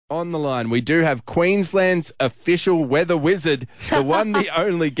On the line, we do have Queensland's official weather wizard, the one, the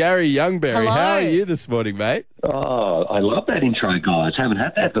only Garry Youngberry. Hello. How are you this morning, mate? Oh, I love that intro, guys. Haven't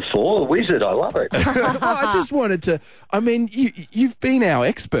had that before. The wizard, I love it. I just wanted to, you've been our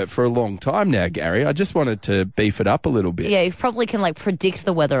expert for a long time now, Garry. I just wanted to beef it up a little bit. Yeah, you probably can predict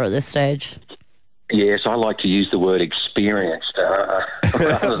the weather at this stage. Yes, I like to use the word experienced.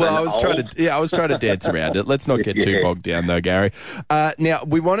 Well, I was trying to dance around it. Let's not get too bogged down, though, Garry. Now,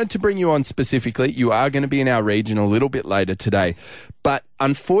 we wanted to bring you on specifically. You are going to be in our region a little bit later today. But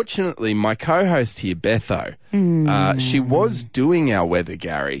unfortunately, my co-host here, Betho, she was doing our weather,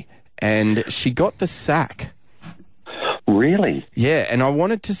 Garry, and she got the sack. Really? Yeah, and I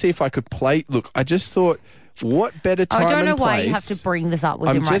wanted to see if I could play. Look, I just thought, what better time and place? I don't know why you have to bring this up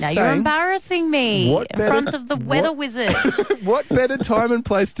with him right now. You're embarrassing me in front of the weather wizard. What better time and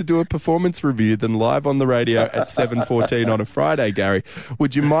place to do a performance review than live on the radio at 7:14 on a Friday, Garry?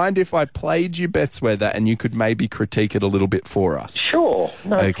 Would you mind if I played you Beth's weather and you could maybe critique it a little bit for us? Sure,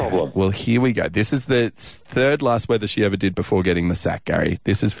 no problem. Well, here we go. This is the third last weather she ever did before getting the sack, Garry.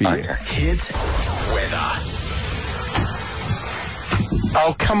 This is for you. Hit weather.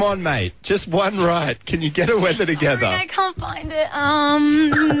 Oh, come on, mate. Just one right. Can you get a weather together? I can't find it.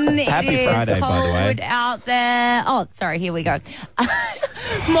 Happy Friday, by the way. Cold out there. Oh, sorry. Here we go.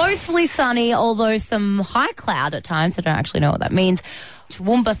 Mostly sunny, although some high cloud at times. I don't actually know what that means.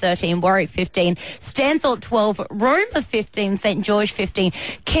 Toowoomba 13, Warwick 15, Stanthorpe 12, Roma 15, St George 15,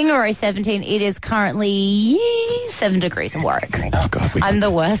 Kingaroy 17. It is currently 7 degrees in Warwick. Oh, God. I'm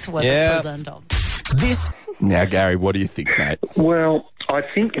the worst weather presenter. Now, Garry, what do you think, mate? Well, I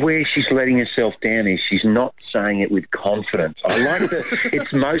think where she's letting herself down is she's not saying it with confidence. I like that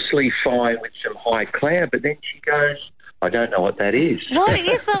it's mostly fine with some high cloud, but then she goes, I don't know what that is. What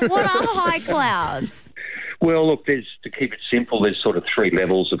is that? What are high clouds? Well, look, to keep it simple, there's sort of 3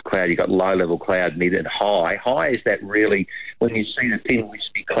 levels of cloud. You've got low-level cloud, mid, and high. High is that really, when you see the thin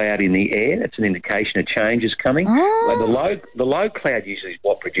wispy cloud in the air, that's an indication a change is coming. Oh. The low cloud usually is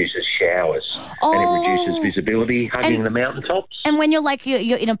what produces showers, and it reduces visibility, hugging the mountaintops. And when you're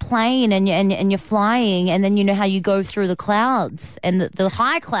in a plane and you're flying, and then you know how you go through the clouds, and the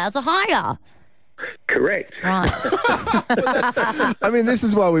high clouds are higher. Correct. Right. This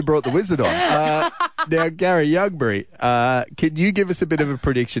is why we brought the wizard on. Now, Garry Youngberry, can you give us a bit of a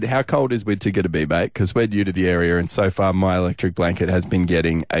prediction? How cold is winter going to be, mate? Because we're new to the area, and so far my electric blanket has been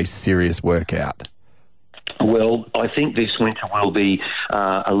getting a serious workout. Well, I think this winter will be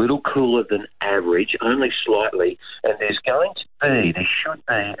a little cooler than average, only slightly, and there should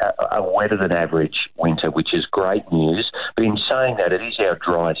be a wetter than average winter, which is great news. But in saying that, it is our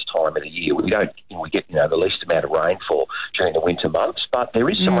driest time of the year. We get the least amount of rainfall during the winter months, but there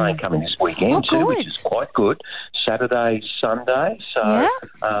is some rain coming this weekend too, which is quite good. Saturday, Sunday, so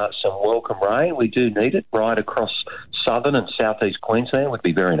some welcome rain. We do need it right across southern and southeast Queensland. Would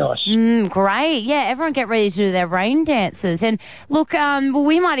be very nice. Great. Yeah, everyone get ready to do their rain dances. And look,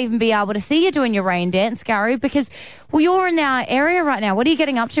 we might even be able to see you doing your rain dance, Garry, because you're in our area right now. What are you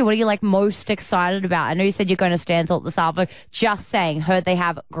getting up to? What are you most excited about? I know you said you're going to Stanthorpe this afternoon. Just saying, heard they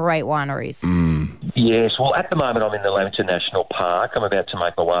have great wineries. Yes, well, at the moment I'm in the Lamington National Park. I'm about to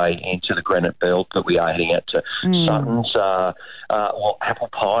make my way into the Granite Belt, but we are heading out to Sutton's. Apple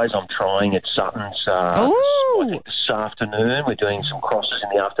pies I'm trying at Sutton's this afternoon. We're doing some crosses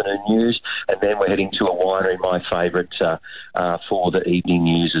in the afternoon news, and then we're heading to a winery, my favourite, for the evening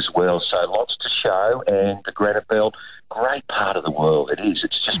news as well. So lots to show, and the Granite Belt, great part of the world. It is.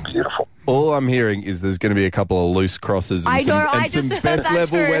 It's just beautiful. All I'm hearing is there's going to be a couple of loose crosses and some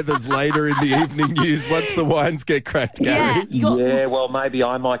Beth-level weathers later in the evening news once the wines get cracked, Garry. Yeah, well, maybe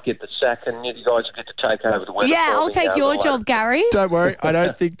I might get the sack and you guys will get to take over the weather. Yeah, I'll take your job, Garry. Don't worry. I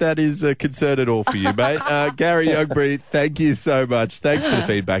don't think that is a concern at all for you, mate. Garry Youngberry, thank you so much. Thanks for the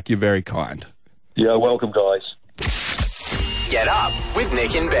feedback. You're very kind. Yeah, welcome, guys. Get up with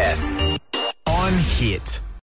Nick and Beth on Hit.